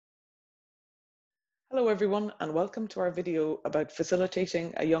Hello everyone, and welcome to our video about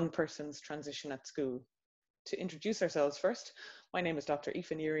facilitating a young person's transition at school. To introduce ourselves first, my name is Dr. Aoife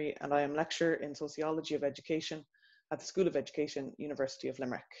Neary and I am lecturer in Sociology of Education at the School of Education, University of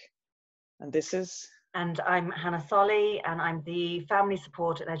Limerick. And this is... And I'm Hannah Solley, and I'm the Family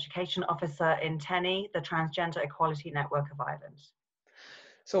Support and Education Officer in TENI, the Transgender Equality Network of Ireland.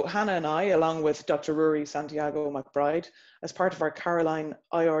 So Hannah and I, along with Dr. Rory Santiago McBride, as part of our Caroline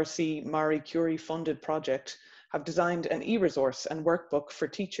IRC Marie Curie funded project, have designed an e-resource and workbook for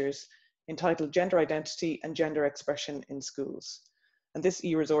teachers entitled Gender Identity and Gender Expression in Schools. And this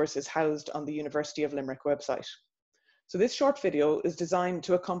e-resource is housed on the University of Limerick website. So this short video is designed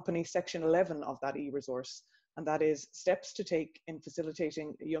to accompany section 11 of that e-resource, and that is steps to take in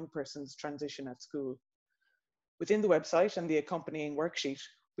facilitating a young person's transition at school. Within the website and the accompanying worksheet,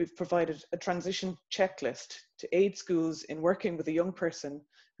 we've provided a transition checklist to aid schools in working with a young person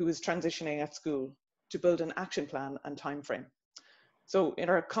who is transitioning at school to build an action plan and timeframe. So in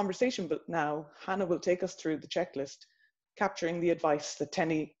our conversation now, Hannah will take us through the checklist, capturing the advice that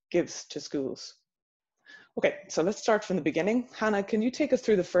TENI gives to schools. Okay, so let's start from the beginning. Hannah, can you take us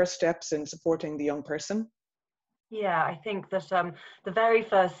through the first steps in supporting the young person? Yeah, I think that the very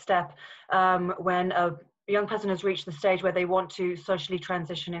first step when a young person has reached the stage where they want to socially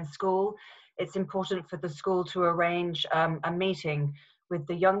transition in school, it's important for the school to arrange a meeting with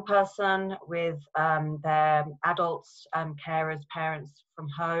the young person, with their adults, carers, parents from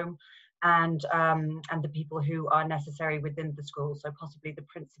home, and the people who are necessary within the school, so possibly the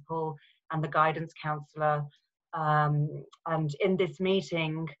principal and the guidance counsellor. And in this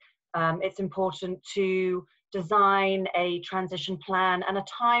meeting, it's important to design a transition plan and a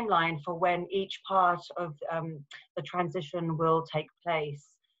timeline for when each part of the transition will take place.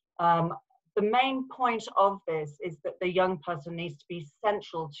 The main point of this is that the young person needs to be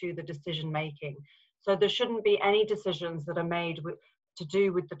central to the decision making. So there shouldn't be any decisions that are made to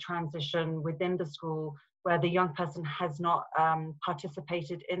do with the transition within the school where the young person has not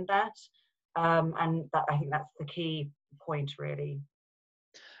participated in that. And I think that's the key point, really.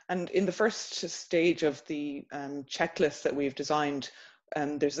 And in the first stage of the checklist that we've designed,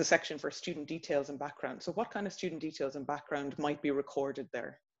 there's a section for student details and background. So what kind of student details and background might be recorded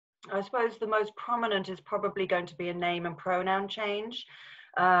there? I suppose the most prominent is probably going to be a name and pronoun change,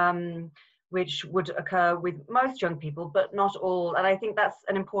 which would occur with most young people, but not all. And I think that's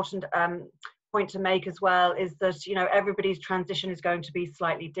an important point to make as well, is that, you know, everybody's transition is going to be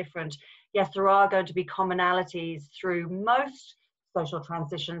slightly different. Yes, there are going to be commonalities through most social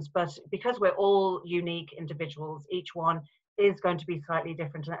transitions, but because we're all unique individuals, each one is going to be slightly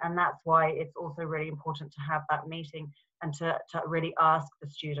different, and that's why it's also really important to have that meeting and to really ask the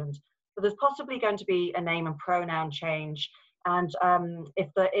student. So there's possibly going to be a name and pronoun change, and if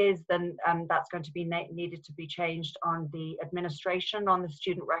there is, then that's going to be needed to be changed on the administration, on the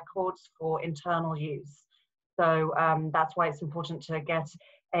student records for internal use. So that's why it's important to get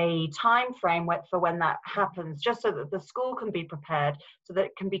a time frame for when that happens, just so that the school can be prepared, so that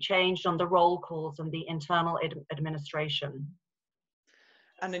it can be changed on the roll calls and the internal administration.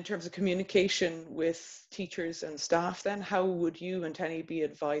 And in terms of communication with teachers and staff, then how would you and TENI be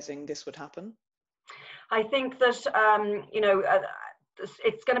advising this would happen? I think that you know,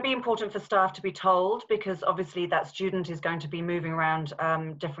 it's going to be important for staff to be told, because obviously that student is going to be moving around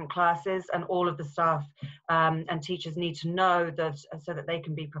different classes, and all of the staff and teachers need to know that, so that they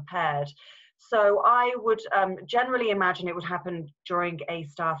can be prepared. So I would generally imagine it would happen during a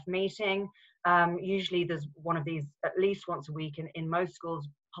staff meeting. Usually there's one of these at least once a week in most schools,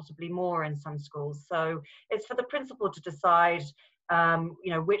 possibly more in some schools. So it's for the principal to decide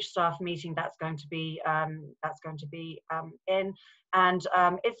you know, which staff meeting that's going to be in, and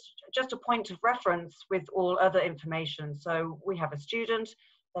it's just a point of reference with all other information. So we have a student,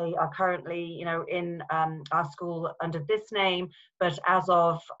 they are currently, you know, in our school under this name, but as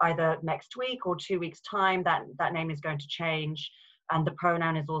of either next week or 2 weeks' time, that name is going to change, and the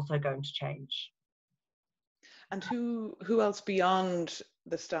pronoun is also going to change. And who else beyond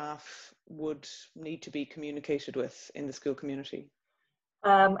the staff would need to be communicated with in the school community?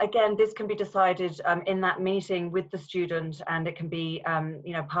 Again, this can be decided in that meeting with the student, and it can be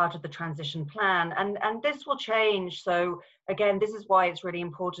you know, part of the transition plan, and this will change. So again, this is why it's really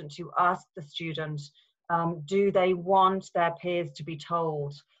important to ask the student, do they want their peers to be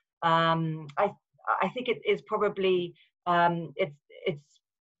told? I think it is probably it's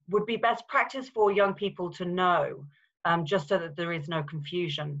would be best practice for young people to know, just so that there is no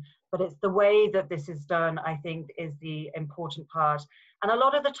confusion. But it's the way that this is done, I think, is the important part. And a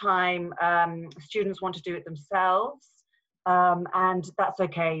lot of the time, students want to do it themselves, and that's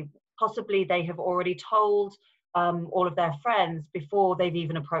okay. possibly they have already told all of their friends before they've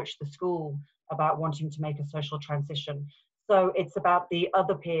even approached the school about wanting to make a social transition. So it's about the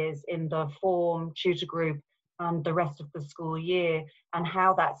other peers in the form, tutor group, and the rest of the school year, and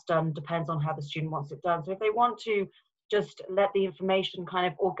how that's done depends on how the student wants it done. So if they want to just let the information kind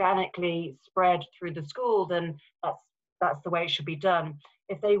of organically spread through the school, then that's the way it should be done.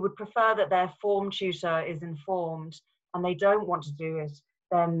 If they would prefer that their form tutor is informed and they don't want to do it,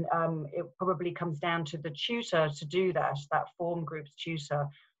 then it probably comes down to the tutor to do that form group's tutor.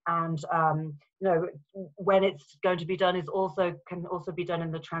 And you know, when it's going to be done can also be done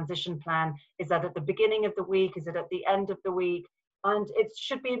in the transition plan. Is that at the beginning of the week? Is it at the end of the week? And it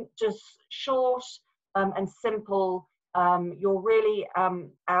should be just short and simple. You're really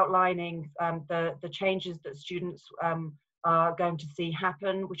outlining the changes that students are going to see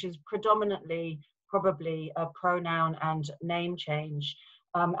happen, which is predominantly probably a pronoun and name change.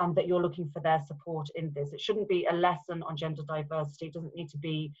 And that you're looking for their support in this. It shouldn't be a lesson on gender diversity. It doesn't need to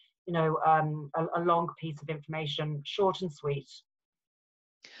be, you know, a long piece of information, short and sweet.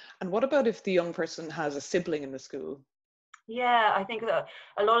 And what about if the young person has a sibling in the school? Yeah, I think that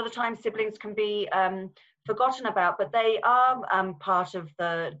a lot of the time siblings can be forgotten about, but they are part of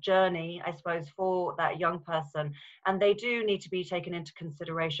the journey, I suppose, for that young person, and they do need to be taken into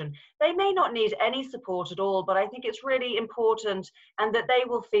consideration. They may not need any support at all, but I think it's really important, and that they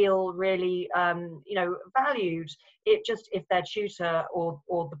will feel really, you know, valued. It just, if their tutor or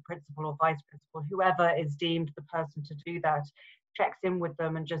the principal or vice principal, whoever is deemed the person to do that, checks in with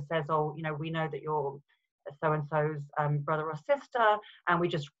them and just says, oh, you know, we know that you're so-and-so's brother or sister, and we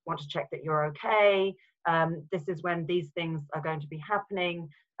just want to check that you're okay. This is when these things are going to be happening.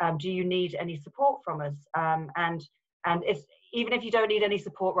 Do you need any support from us? And even if you don't need any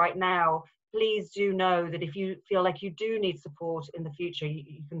support right now, please do know that if you feel like you do need support in the future,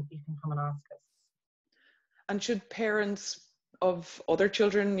 you can come and ask us. And should parents of other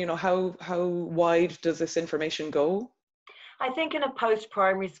children, you know, how wide does this information go? I think in a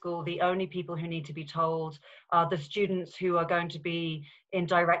post-primary school, the only people who need to be told are the students who are going to be in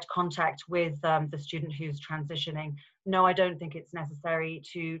direct contact with the student who's transitioning. No, I don't think it's necessary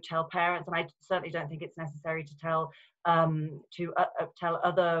to tell parents, and I certainly don't think it's necessary to tell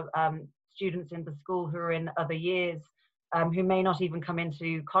other students in the school who are in other years, who may not even come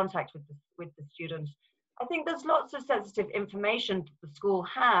into contact with the student. I think there's lots of sensitive information the school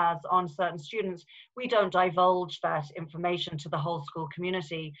has on certain students. We don't divulge that information to the whole school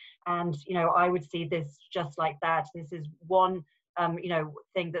community. And, you know, I would see this just like that. This is one, you know,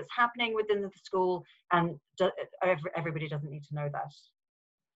 thing that's happening within the school, and everybody doesn't need to know that.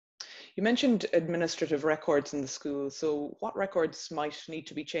 You mentioned administrative records in the school. So what records might need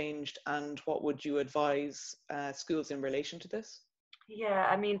to be changed, and what would you advise schools in relation to this? Yeah,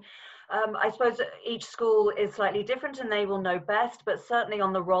 I mean, I suppose each school is slightly different and they will know best, but certainly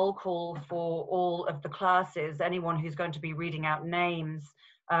on the roll call for all of the classes, anyone who's going to be reading out names,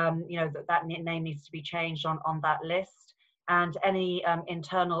 you know, that name needs to be changed on that list. And any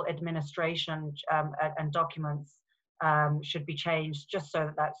internal administration and documents should be changed, just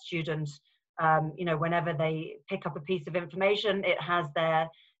so that student, you know, whenever they pick up a piece of information, it has their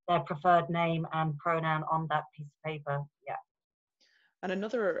preferred name and pronoun on that piece of paper. Yeah. And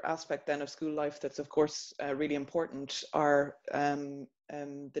another aspect then of school life that's of course really important are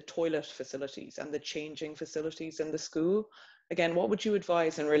the toilet facilities and the changing facilities in the school. Again, what would you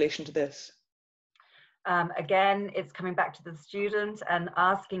advise in relation to this? Again, it's coming back to the student and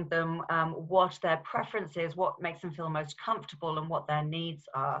asking them what their preference is, what makes them feel most comfortable, and what their needs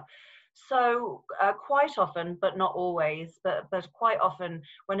are. So quite often, but not always, but quite often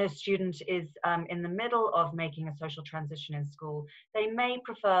when a student is in the middle of making a social transition in school, they may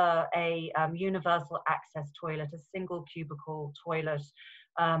prefer a universal access toilet, a single cubicle toilet,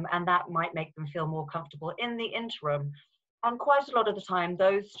 and that might make them feel more comfortable in the interim. And quite a lot of the time,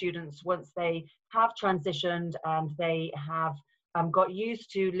 those students, once they have transitioned and they have got used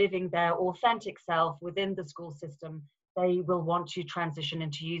to living their authentic self within the school system, they will want to transition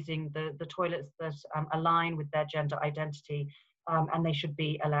into using the toilets that align with their gender identity, and they should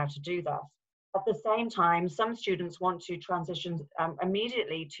be allowed to do that. At the same time, some students want to transition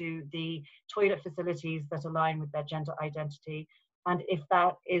immediately to the toilet facilities that align with their gender identity. And if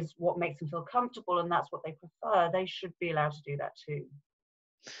that is what makes them feel comfortable and that's what they prefer, they should be allowed to do that too.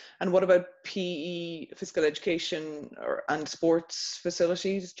 And what about PE, physical education, and sports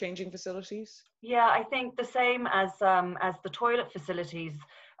facilities, changing facilities? Yeah, I think the same as the toilet facilities.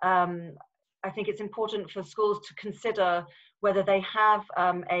 I think it's important for schools to consider whether they have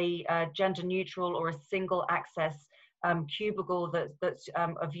a gender neutral or a single access cubicle that's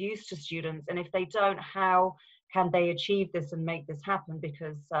of use to students, and if they don't, how can they achieve this and make this happen?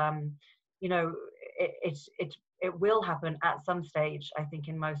 Because you know, it will happen at some stage, I think,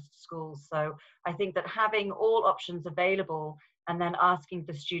 in most schools. So I think that having all options available and then asking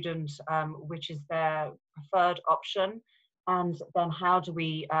the student which is their preferred option, and then how do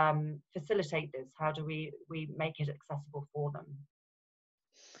we facilitate this? How do we make it accessible for them?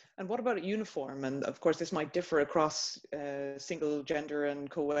 And what about a uniform? And of course, this might differ across single gender and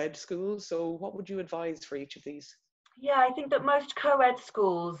co-ed schools. So what would you advise for each of these? Yeah, I think that most co-ed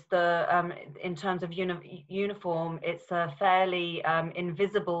schools, in terms of uniform, it's a fairly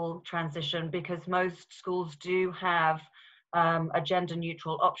invisible transition, because most schools do have a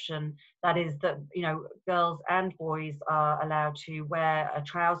gender-neutral option. That is that, you know, girls and boys are allowed to wear a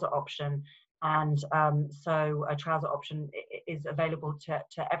trouser option, and so a trouser option is available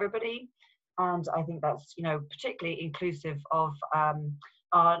to everybody. And I think that's, you know, particularly inclusive of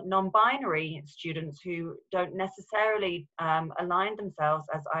are non-binary students who don't necessarily align themselves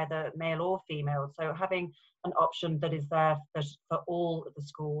as either male or female. So having an option that is there for all of the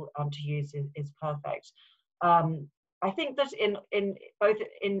school to use is perfect. I think that in both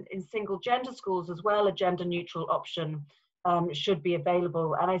in single gender schools as well, a gender neutral option should be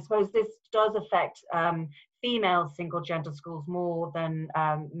available. And I suppose this does affect female single gender schools more than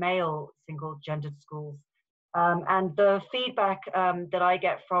male single gendered schools. And the feedback that I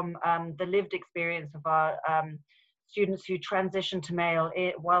get from the lived experience of our students who transition to male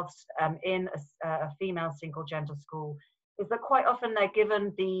whilst in a female single gender school is that quite often they're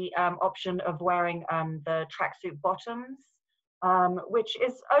given the option of wearing the tracksuit bottoms, which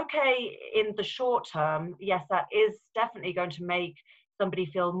is okay in the short term. Yes, that is definitely going to make somebody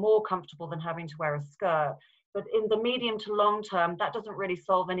feel more comfortable than having to wear a skirt. But in the medium to long term, that doesn't really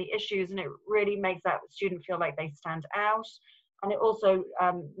solve any issues, and it really makes that student feel like they stand out. And it also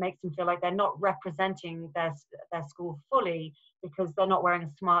makes them feel like they're not representing their school fully, because they're not wearing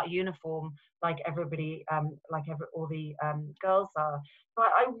a smart uniform like everybody, all the girls are. So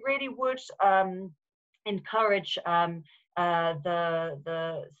I really would encourage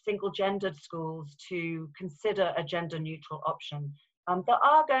the single-gendered schools to consider a gender-neutral option. There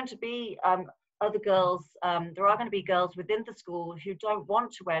are going to be other girls, there are going to be girls within the school who don't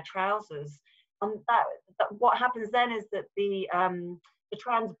want to wear trousers. And that what happens then is that the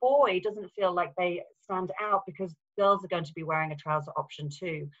trans boy doesn't feel like they stand out, because girls are going to be wearing a trouser option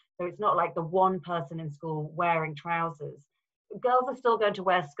too. So it's not like the one person in school wearing trousers. Girls are still going to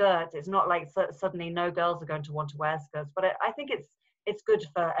wear skirts. It's not like suddenly no girls are going to want to wear skirts, but I think it's good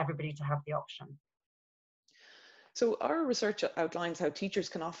for everybody to have the option. So our research outlines how teachers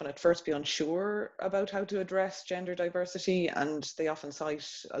can often at first be unsure about how to address gender diversity, and they often cite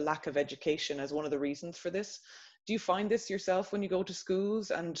a lack of education as one of the reasons for this. Do you find this yourself when you go to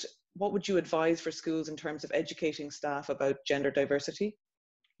schools, and what would you advise for schools in terms of educating staff about gender diversity?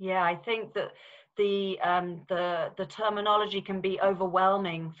 Yeah, I think that the terminology can be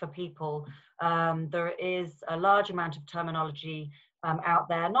overwhelming for people. There is a large amount of terminology out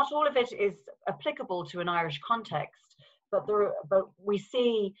there. Not all of it is applicable to an Irish context, but we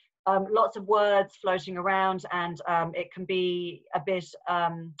see lots of words floating around, and it can be a bit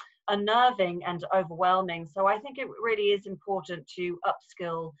unnerving and overwhelming. So I think it really is important to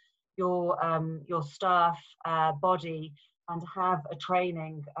upskill your staff body and have a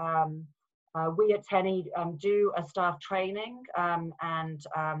training. We at TENI do a staff training, and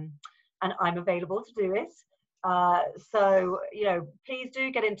I'm available to do it. So, you know, please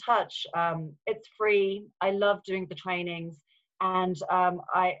do get in touch. It's free. I love doing the trainings, and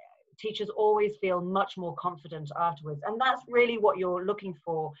teachers always feel much more confident afterwards. And that's really what you're looking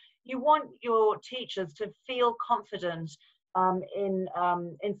for. You want your teachers to feel confident in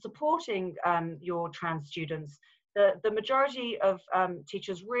supporting your trans students. The majority of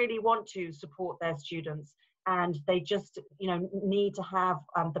teachers really want to support their students, and they just, you know, need to have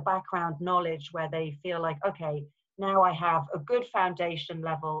the background knowledge where they feel like, okay, now I have a good foundation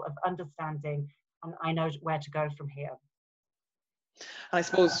level of understanding, and I know where to go from here. And I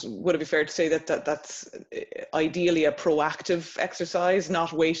suppose, would it be fair to say that that's ideally a proactive exercise,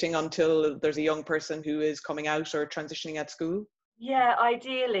 not waiting until there's a young person who is coming out or transitioning at school? Yeah,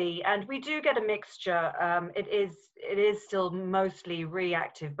 ideally, and we do get a mixture. It is still mostly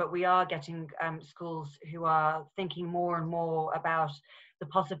reactive, but we are getting schools who are thinking more and more about the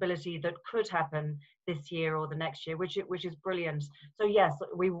possibility that could happen this year or the next year, which is brilliant. So yes,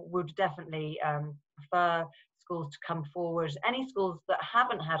 we would definitely prefer schools to come forward. Any schools that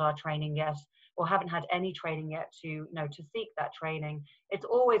haven't had our training yet, or haven't had any training yet, to seek that training. It's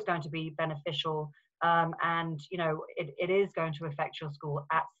always going to be beneficial and it is going to affect your school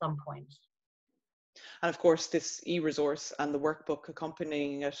at some point. And of course, this e-resource and the workbook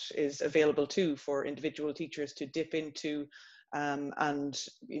accompanying it is available too for individual teachers to dip into and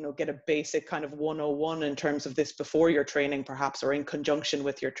get a basic kind of 101 in terms of this before your training, perhaps, or in conjunction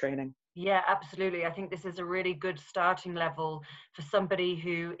with your training. Yeah, absolutely. I think this is a really good starting level for somebody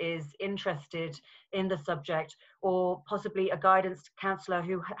who is interested in the subject, or possibly a guidance counsellor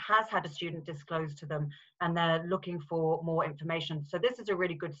who has had a student disclose to them and they're looking for more information. So this is a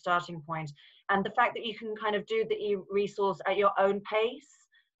really good starting point. And the fact that you can kind of do the e-resource at your own pace,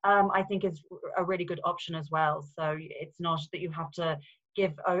 I think is a really good option as well. So it's not that you have to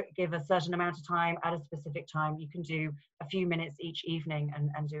give a certain amount of time at a specific time. You can do a few minutes each evening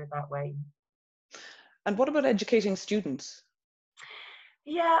and do it that way. And what about educating students?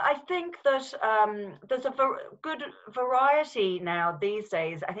 Yeah, I think that there's a good variety now these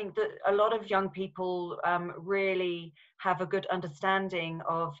days. I think that a lot of young people really have a good understanding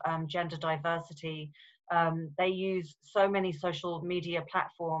of gender diversity. They use so many social media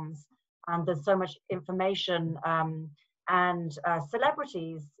platforms, and there's so much information and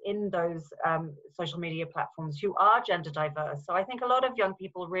celebrities in those social media platforms who are gender diverse. So I think a lot of young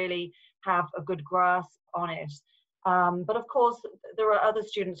people really have a good grasp on it. But of course, there are other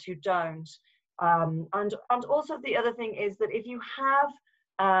students who don't. And also the other thing is that if you have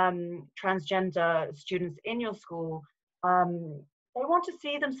transgender students in your school, they want to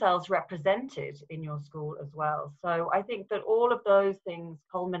see themselves represented in your school as well. So I think that all of those things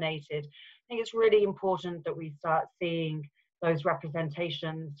culminated. I think it's really important that we start seeing those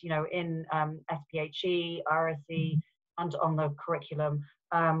representations, in SPHE, RSE, and on the curriculum.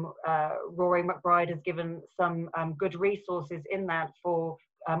 Rory McBride has given some good resources in that for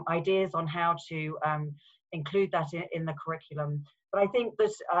ideas on how to include that in the curriculum. But I think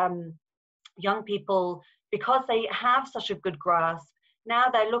that young people, because they have such a good grasp, now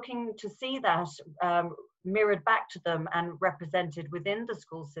they're looking to see that mirrored back to them and represented within the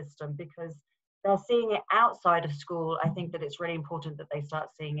school system, because they're seeing it outside of school. I think that it's really important that they start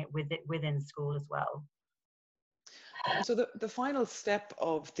seeing it within school as well. So the final step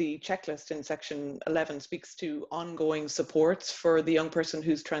of the checklist in section 11 speaks to ongoing supports for the young person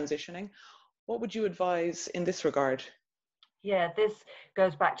who's transitioning. What would you advise in this regard? Yeah, this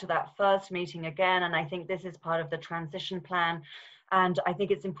goes back to that first meeting again, and I think this is part of the transition plan. And I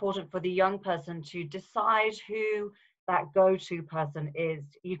think it's important for the young person to decide who that go-to person is.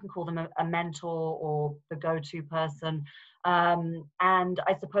 You can call them a mentor or the go-to person. And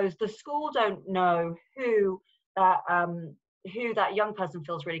I suppose the school don't know who that young person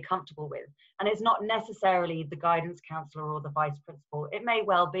feels really comfortable with. And it's not necessarily the guidance counselor or the vice principal. It may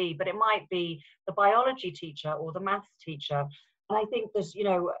well be, but it might be the biology teacher or the maths teacher. And I think there's,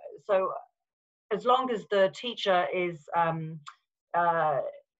 so as long as the teacher is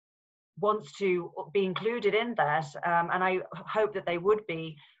wants to be included in that, and I hope that they would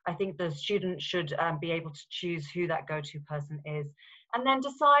be, I think the student should be able to choose who that go-to person is, and then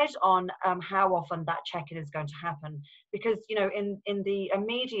decide on how often that check-in is going to happen. Because in the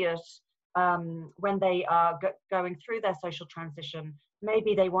immediate, when they are going through their social transition,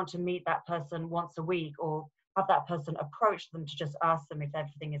 maybe they want to meet that person once a week, or have that person approach them to just ask them if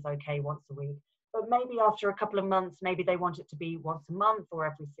everything is okay once a week. But maybe after a couple of months, maybe they want it to be once a month or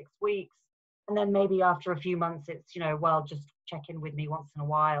every 6 weeks. And then maybe after a few months, it's, well, just check in with me once in a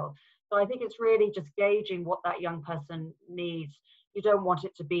while. So I think it's really just gauging what that young person needs. You don't want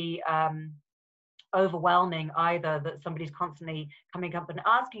it to be overwhelming either, that somebody's constantly coming up and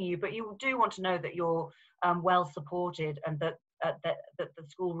asking you, but you do want to know that you're well supported, and that the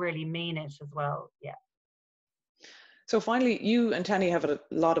school really mean it as well. Yeah. So finally, you and TENI have a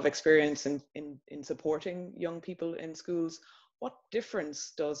lot of experience in supporting young people in schools. What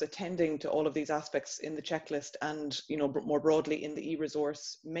difference does attending to all of these aspects in the checklist and, more broadly in the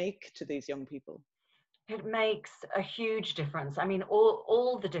e-resource make to these young people? It makes a huge difference. I mean,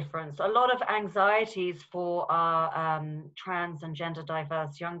 all the difference. A lot of anxieties for our trans and gender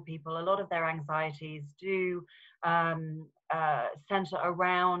diverse young people, a lot of their anxieties do center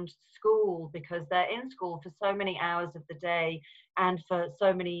around school, because they're in school for so many hours of the day and for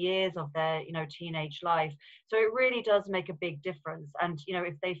so many years of their teenage life. So it really does make a big difference. And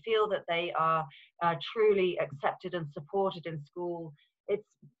if they feel that they are truly accepted and supported in school,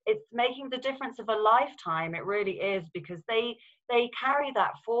 it's making the difference of a lifetime. It really is, because they carry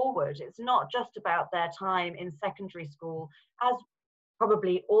that forward. It's not just about their time in secondary school, as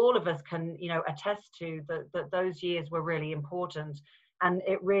probably all of us can attest to, that those years were really important, and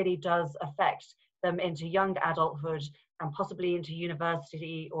it really does affect them into young adulthood and possibly into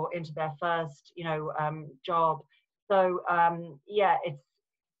university or into their first, job. So yeah,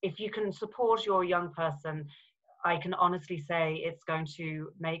 if you can support your young person, I can honestly say it's going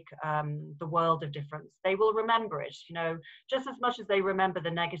to make the world of difference. They will remember it, just as much as they remember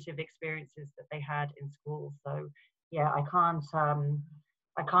the negative experiences that they had in school. So yeah, I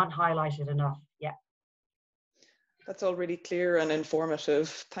can't highlight it enough. Yeah. That's all really clear and informative.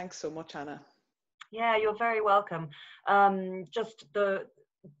 Thanks so much, Hannah. Yeah, you're very welcome. Just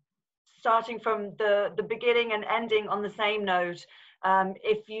starting from the beginning and ending on the same note,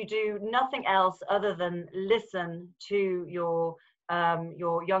 if you do nothing else other than listen to your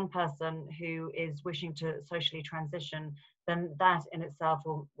young person who is wishing to socially transition, then that in itself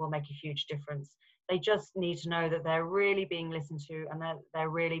will make a huge difference. They just need to know that they're really being listened to and that they're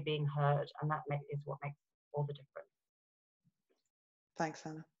really being heard, and that is what makes all the difference. Thanks,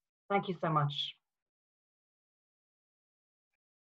 Hannah. Thank you so much.